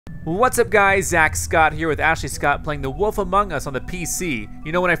What's up guys, ZackScott here with Ashley Scott playing The Wolf Among Us on the PC.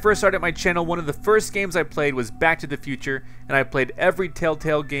 You know, when I first started my channel, one of the first games I played was Back to the Future, and I played every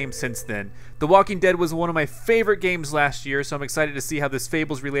Telltale game since then. The Walking Dead was one of my favorite games last year, so I'm excited to see how this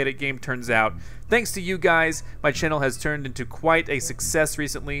Fables related game turns out. Thanks to you guys, my channel has turned into quite a success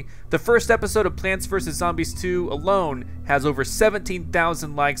recently. The first episode of Plants vs. Zombies 2 alone has over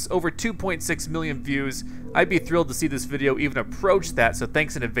 17,000 likes, over 2.6 million views. I'd be thrilled to see this video even approach that, so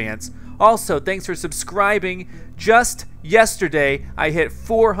thanks in advance. Also, thanks for subscribing. Just yesterday, I hit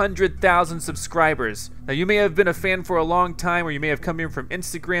 400,000 subscribers. Now, you may have been a fan for a long time, or you may have come here from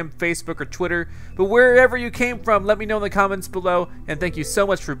Instagram, Facebook, or Twitter, but wherever you came from, let me know in the comments below, and thank you so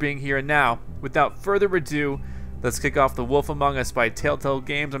much for being here. And now, without further ado, let's kick off The Wolf Among Us by Telltale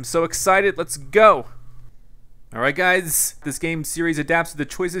Games. I'm so excited, let's go! Alright guys, this game series adapts to the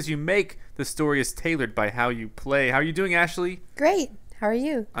choices you make. The story is tailored by how you play. How are you doing, Ashley? Great. How are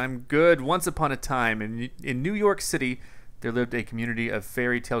you? I'm good. Once upon a time, in New York City, there lived a community of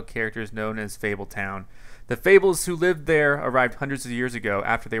fairy tale characters known as Fabletown. The Fables who lived there arrived hundreds of years ago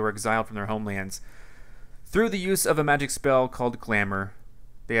after they were exiled from their homelands. Through the use of a magic spell called Glamour,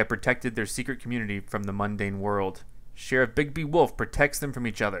 they have protected their secret community from the mundane world. Sheriff Bigby Wolf protects them from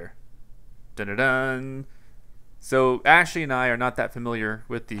each other. Dun-dun-dun. So Ashley and I are not that familiar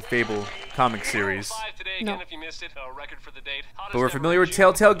with the Fable comic series. No. But we're familiar with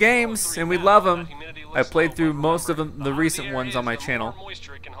Telltale Games, and we love them. I played through most of them, the recent ones on my channel.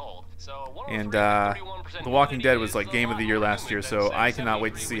 And The Walking Dead was like Game of the Year last year, so I cannot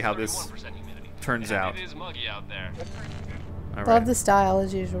wait to see how this turns out. All Love right. the style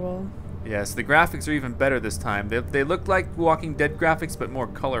as usual. Yes, the graphics are even better this time. They look like Walking Dead graphics, but more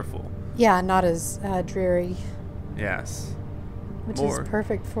colorful. Yeah, not as dreary, Yes. which More. is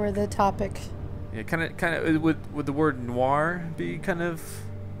perfect for the topic. Yeah, kind of. Would the word noir be kind of?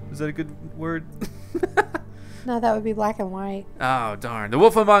 Is that a good word? No, that would be black and white. Oh darn! The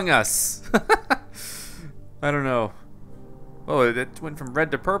Wolf Among Us. I don't know. Oh, it went from red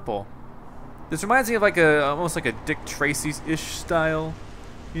to purple. This reminds me of like almost like a Dick Tracy-ish style.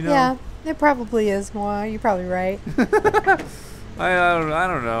 You know? Yeah, it probably is more. You're probably right. I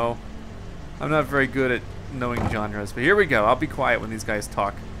don't know. I'm not very good at knowing genres, but here we go. I'll be quiet when these guys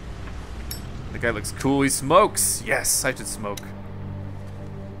talk. The guy looks cool. He smokes. Yes, I should smoke.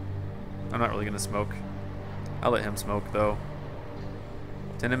 I'm not really gonna smoke. I'll let him smoke though.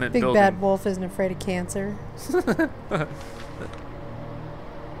 Tenement Big building. Bad Wolf isn't afraid of cancer.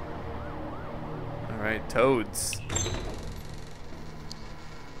 All right, toads.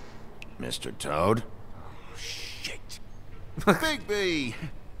 Mr. Toad? Shit. Bigby!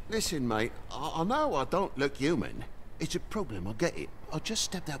 Listen, mate, I know I don't look human. It's a problem, I get it. I just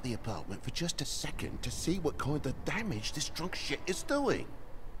stepped out the apartment for just a second to see what kind of damage this drunk shit is doing.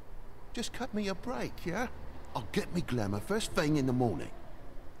 Just cut me a break, yeah? I'll get me glamour first thing in the morning.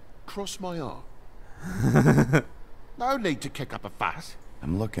 Cross my arm. No need to kick up a fuss.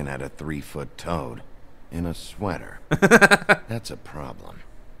 I'm looking at a 3-foot toad in a sweater. That's a problem.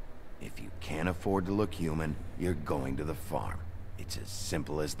 If you can't afford to look human, you're going to the farm. It's as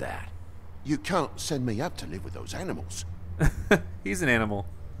simple as that. You can't send me up to live with those animals. He's an animal.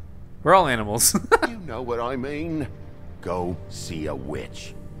 We're all animals. You know what I mean. Go see a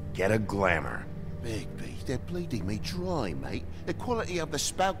witch. Get a glamour. Bigby, they're bleeding me dry, mate. The quality of the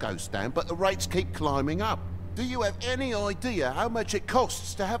spout goes down, but the rates keep climbing up. Do you have any idea how much it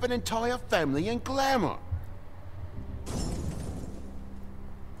costs to have an entire family in glamour?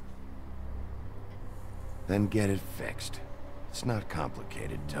 Then get it fixed. It's not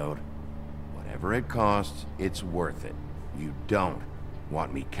complicated, Toad. Whatever it costs, it's worth it. You don't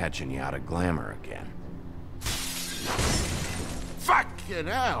want me catching you out of glamour again. Fucking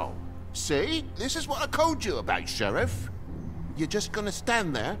hell! See? This is what I told you about, Sheriff. You're just gonna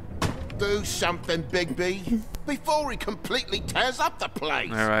stand there? Do something, Bigby, before he completely tears up the place!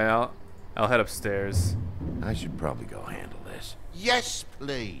 Alright, I'll head upstairs. I should probably go handle this. Yes,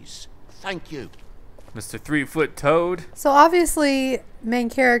 please. Thank you. Mr. 3-foot Toad. So obviously, main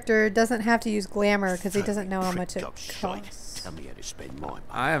character doesn't have to use glamour because he doesn't know how much it Pricked up shite. costs. Tell me how to spend my money.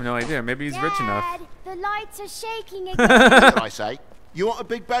 I have no idea. Maybe he's rich enough. Dad, the lights are shaking again. What did I say? You want a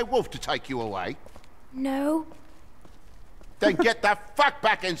big bad wolf to take you away? No. Then get the fuck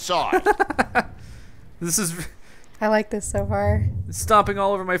back inside! This is I like this so far. stomping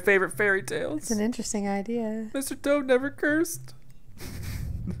all over my favorite fairy tales. It's an interesting idea. Mr. Toad never cursed.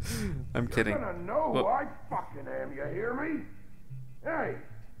 I'm kidding. You're gonna know Whoa. who I fucking am, you hear me? Hey,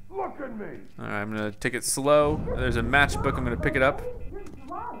 look at me. Alright, I'm gonna take it slow. There's a matchbook. I'm gonna pick it up.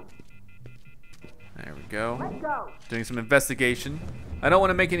 There we go. Doing some investigation. I don't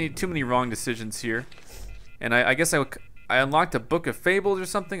want to make too many wrong decisions here. And I guess I unlocked a book of Fables or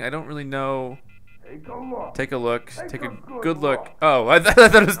something. I don't really know. Take a look. Take a look. Take a good look. Oh, I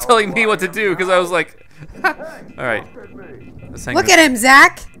thought it was telling me what to do because I was like, all right. Let's hang Look this- at him,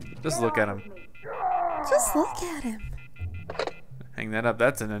 Zach. Just look at him. Just look at him. Hang that up.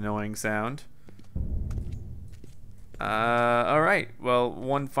 That's an annoying sound. All right. Well,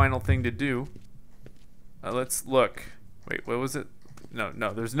 one final thing to do. Let's look. Wait, what was it?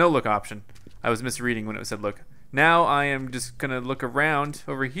 No, there's no look option. I was misreading when it said look. Now I am just gonna look around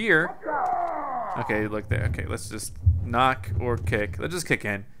over here. Okay, look there. Okay, let's just knock or kick. Let's just kick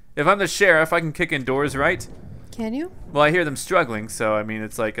in. If I'm the sheriff, I can kick in doors, right? Can you? Well, I hear them struggling, so I mean,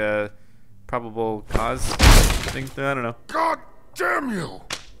 it's like a probable cause thing. I don't know. God damn you!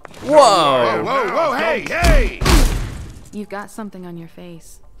 Whoa! Whoa, hey! You've got something on your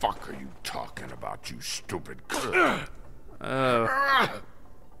face. Fuck are you talking about, you stupid? Oh.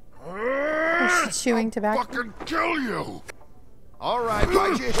 Is she chewing tobacco? Fucking kill you! All right,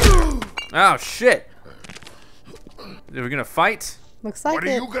 bite you. Oh shit! Are we gonna fight? Looks like What are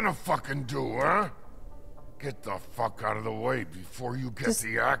it. you gonna fucking do, huh? Get the fuck out of the way before you get Just-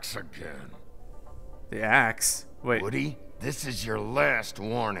 the axe again. The axe. Wait. Woody, this is your last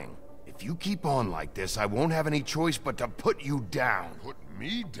warning. If you keep on like this, I won't have any choice but to put you down. Put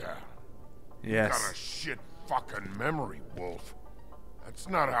me down. Got a Yes. shit fucking memory, Wolf. That's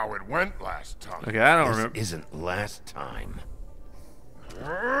not how it went last time. Okay, I don't This remember. isn't last time.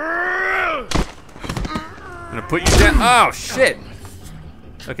 I'm gonna put you down. Oh shit!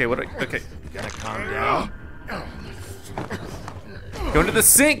 Okay, what? Okay, You gotta calm down. go into the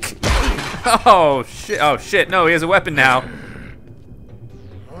sink. Oh shit! Oh shit! No, he has a weapon now.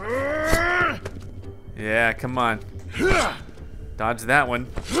 Yeah, come on. Dodge that one.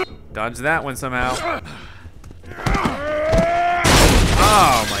 Dodge that one somehow.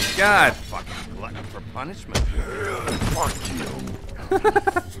 Oh my god! Fucking glutton for punishment. Fuck you.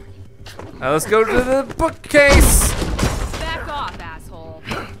 Now let's go to the bookcase. Back off, asshole.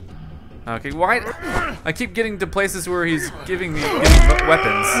 Okay, why? I keep getting to places where he's giving me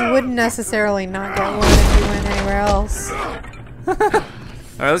weapons. You wouldn't necessarily not get one if you went anywhere else.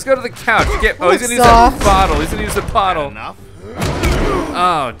 All right, let's go to the couch. Oh, he's gonna use Soft. that bottle. He's gonna use the bottle. Enough?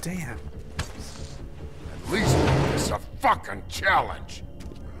 Oh damn. At least it's a fucking challenge.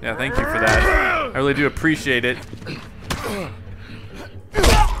 Yeah, thank you for that. I really do appreciate it.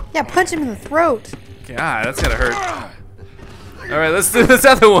 Yeah, punch him in the throat. God, that's gotta hurt. All right, let's do this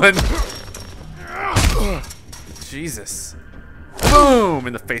other one. Jesus. Boom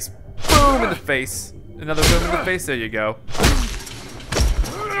in the face. Boom in the face. Another boom in the face. There you go.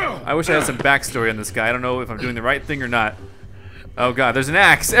 I wish I had some backstory on this guy. I don't know if I'm doing the right thing or not. Oh God, there's an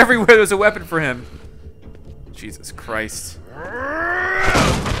axe everywhere. There's a weapon for him. Jesus Christ.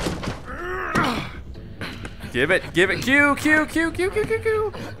 Give it, Q.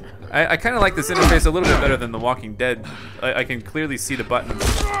 I kind of like this interface a little bit better than The Walking Dead. I can clearly see the buttons.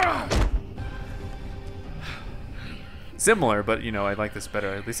 Similar, but you know, I like this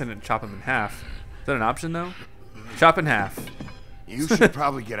better. At least I didn't chop him in half. Is that an option though? Chop in half. You should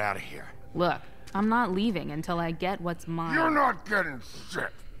probably get out of here. Look, I'm not leaving until I get what's mine. You're not getting shit,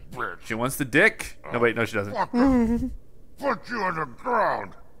 bitch. She wants the dick. No, wait, no, she doesn't. Fucker. Put you on the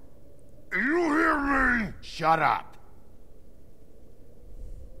ground. You hear me? Shut up.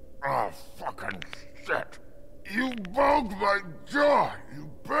 Oh, fucking shit. You bugged my jaw, you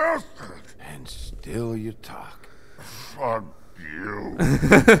bastard. And still you talk. Fuck you.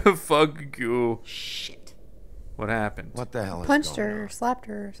 Fuck you. Shit. What happened? What the hell is Punched going her, on? slapped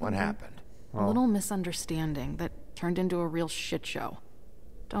her or something. What happened? A little misunderstanding that turned into a real shit show.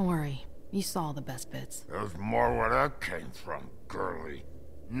 Don't worry, you saw the best bits. There's more where that came from, girly.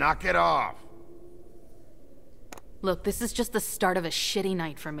 Knock it off. Look, this is just the start of a shitty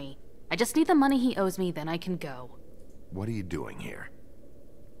night for me. I just need the money he owes me, then I can go. What are you doing here?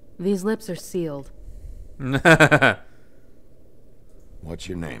 These lips are sealed. What's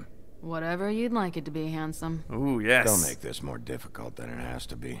your name? Whatever you'd like it to be, handsome. Ooh, yes. Don't make this more difficult than it has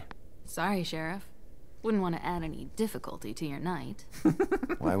to be. Sorry, Sheriff. Wouldn't want to add any difficulty to your night.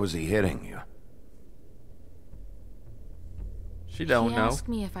 Why was he hitting you? She don't He know. asked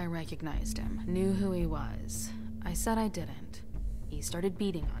me if I recognized him, knew who he was. I said I didn't. He started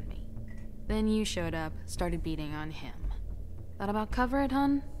beating on me. Then you showed up, started beating on him. That about cover it,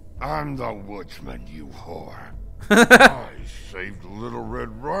 hun? I'm the woodsman, you whore. I saved Little Red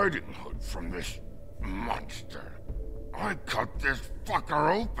Riding Hood from this monster. I cut this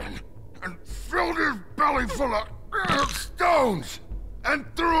fucker open and filled his belly full of stones. and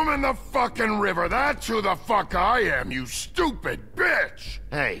threw him in the fucking river. That's who the fuck I am, you stupid bitch!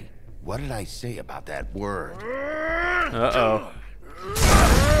 Hey, what did I say about that word? Uh-oh.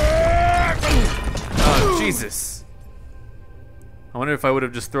 Oh, Jesus. I wonder if I would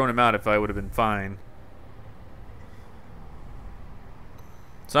have just thrown him out if I would have been fine.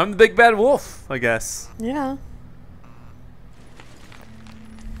 So I'm the big bad wolf, I guess. Yeah.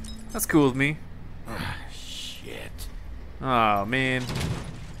 That's cool with me. Shit. Oh, man.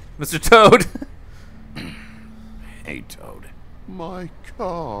 Mr. Toad. Hey, Toad. My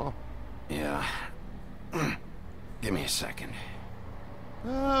car. Yeah. Give me a second.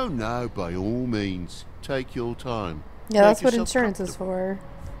 Oh, no, by all means. Take your time. Yeah, that's Make what yourself insurance is comfortable.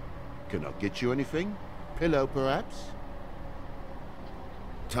 for. Can I get you anything? Pillow, perhaps?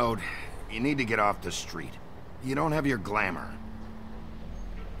 Toad, you need to get off the street. You don't have your glamour.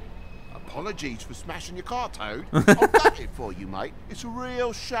 Apologies for smashing your car, Toad. I've done it for you, mate. It's a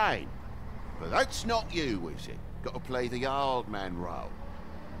real shame. But that's not you, is it? Got to play the old man role.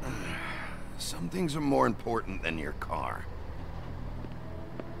 Some things are more important than your car.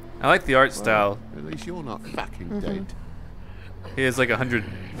 I like the art style. At least you're not fucking dead. He has like 100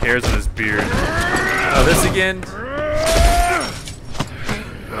 hairs on his beard. Oh, this again?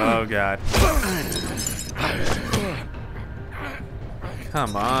 Oh, God.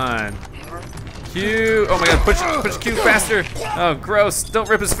 Come on. Q. Oh my God, push Q faster. Oh, gross. Don't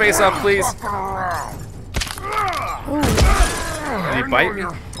rip his face off, please. Did he bite me?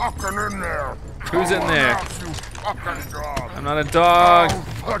 Fucking in there. Who's in there? You fucking dog. I'm not a dog.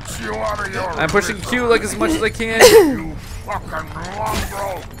 I'll put you out of your I'm pushing Q like as much as I can. You fucking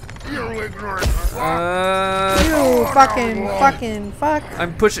mongrel. You ignorant fuck. You fucking fuck.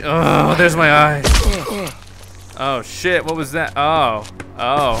 I'm pushing. Oh, there's my eye. Oh shit! What was that? Oh,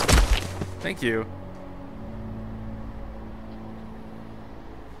 oh. Thank you.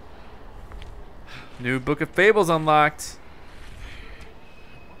 New book of Fables unlocked.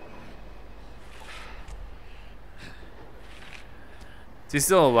 Is he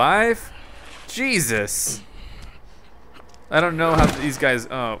still alive? Jesus. I don't know how these guys.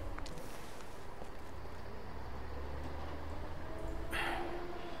 Oh.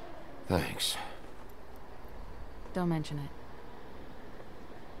 Thanks. Don't mention it.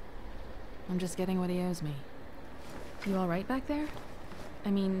 I'm just getting what he owes me. You all right back there?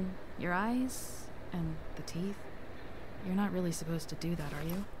 I mean, your eyes and the teeth? You're not really supposed to do that, are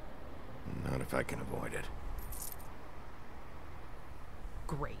you? Not if I can avoid it.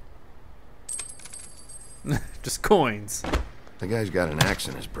 Great. Just coins. The guy's got an axe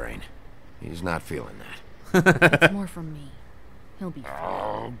in his brain. He's not feeling that. It's more from me. He'll be fine.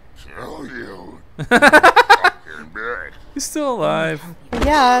 I'll kill you. Fucking bitch. He's still alive.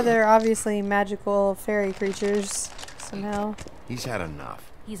 Yeah, they're obviously magical fairy creatures somehow. He's had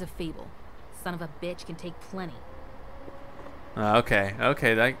enough. He's a Fable. Son of a bitch can take plenty. Okay,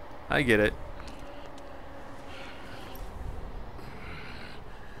 okay, I get it.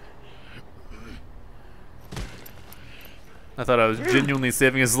 I thought I was genuinely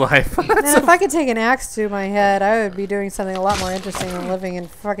saving his life. Man, if I could take an axe to my head, I would be doing something a lot more interesting than living in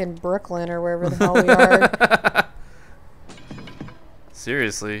fucking Brooklyn or wherever the hell we are.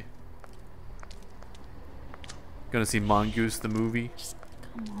 Seriously. Gonna see Mongoose the movie?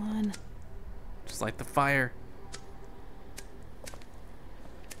 Come on. Just light the fire.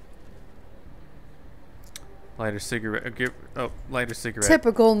 Lighter cigarette. Oh, lighter cigarette.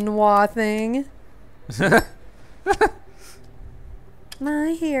 Typical noir thing.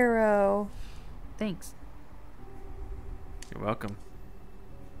 My hero. Thanks. You're welcome.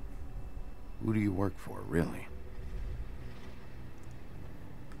 Who do you work for, really?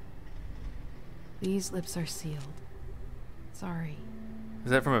 These lips are sealed. Sorry. Is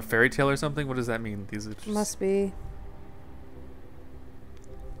that from a fairy tale or something? What does that mean? These are just... Must be.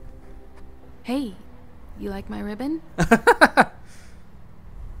 Hey, you like my ribbon?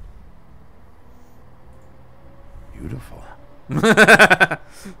 Beautiful.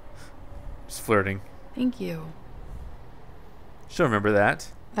 Just flirting. Thank you. She'll remember that.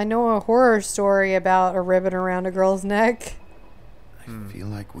 I know a horror story about a ribbon around a girl's neck, I feel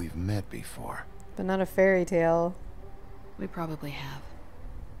like we've met before. but not a fairy tale. We probably have.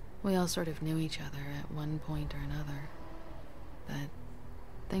 We all sort of knew each other at one point or another. But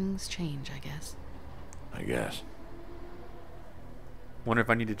things change, I guess. I guess. Wonder if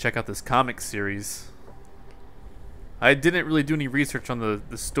I need to check out this comic series. I didn't really do any research on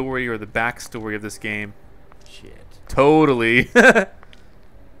the story or the backstory of this game. Shit. Totally.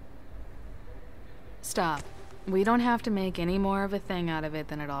 Stop. We don't have to make any more of a thing out of it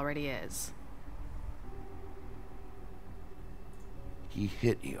than it already is. He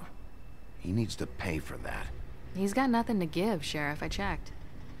hit you. He needs to pay for that. He's got nothing to give, Sheriff. I checked.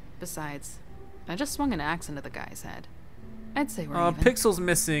 Besides, I just swung an axe into the guy's head. I'd say we're even. Pixel's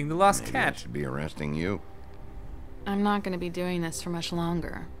missing. The lost Maybe I cat. should be arresting you. I'm not going to be doing this for much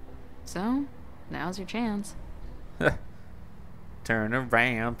longer. So, now's your chance. Turn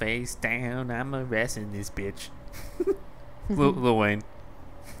around, face down. I'm arresting this bitch. Lil Wayne.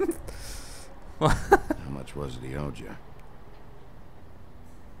 How much was it he owed you?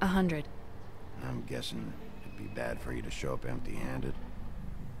 100. I'm guessing it'd be bad for you to show up empty-handed.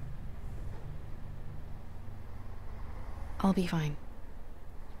 I'll be fine.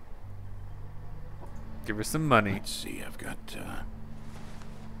 Give her some money. Let's see, I've got,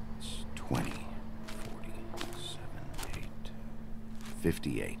 it's 20, 40, 7, 8,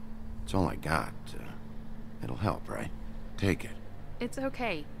 58. That's all I got. It'll help, right? Take it. It's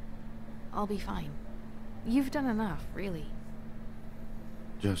okay. I'll be fine. You've done enough, really.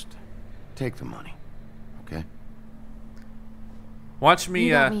 Just take the money, okay? Watch me,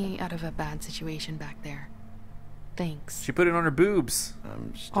 You got me out of a bad situation back there. Thanks. She put it on her boobs.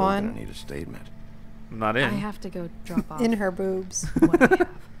 I'm still gonna need a statement. I'm not in. I have to go drop off In her boobs. what I have.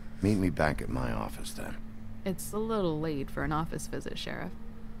 Meet me back at my office then. It's a little late for an office visit, Sheriff.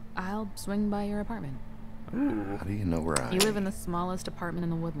 I'll swing by your apartment. How do you know where I You live in the smallest apartment in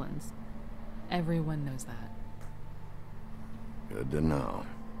the Woodlands. Everyone knows that. Good to know.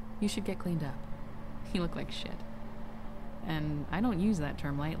 You should get cleaned up. You look like shit. And I don't use that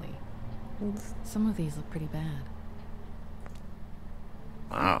term lightly. Some of these look pretty bad.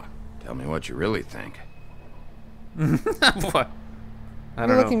 Wow. Tell me what you really think. What? I You're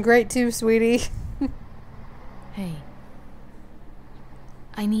don't looking know. great too, sweetie. Hey.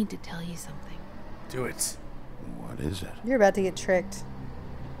 I need to tell you something. Do it. What is it? You're about to get tricked.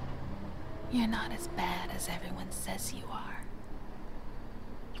 You're not as bad as everyone says you are.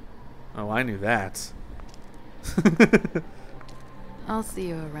 Oh, I knew that. I'll see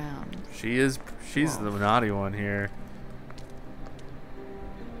you around. She's the naughty one here.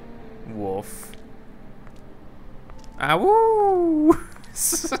 Wolf. Ah, woo!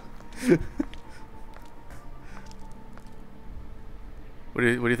 What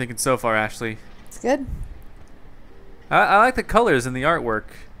are you thinking so far, Ashley? It's good. I like the colors and the artwork.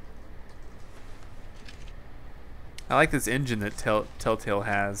 I like this engine that Telltale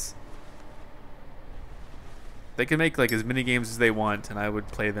has. They can make like as many games as they want, and I would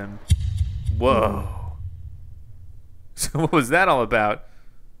play them. Whoa! So what was that all about?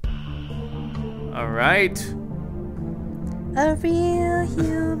 All right. A real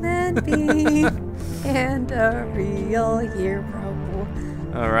human being and a real hero.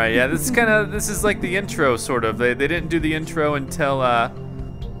 All right. Yeah, this is like the intro sort of. They didn't do the intro until after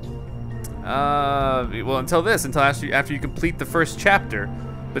you complete the first chapter.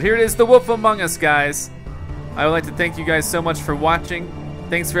 But here it is, The Wolf Among Us, guys. I would like to thank you guys so much for watching.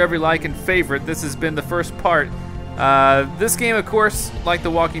 Thanks for every like and favorite. This has been the first part. This game, of course, like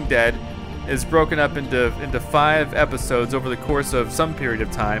The Walking Dead, is broken up into 5 episodes over the course of some period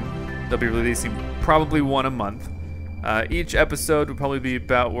of time. They'll be releasing probably one a month. Each episode would probably be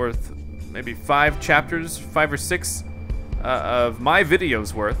about worth maybe 5 chapters, 5 or 6 of my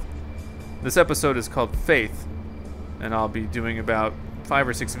videos worth. This episode is called Faith, and I'll be doing about 5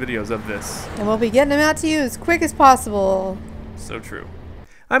 or 6 videos of this. And we'll be getting them out to you as quick as possible. So true.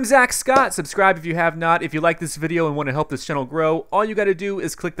 I'm ZackScott. Subscribe if you have not. If you like this video and want to help this channel grow, all you got to do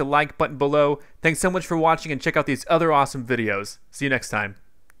is click the like button below. Thanks so much for watching, and check out these other awesome videos. See you next time.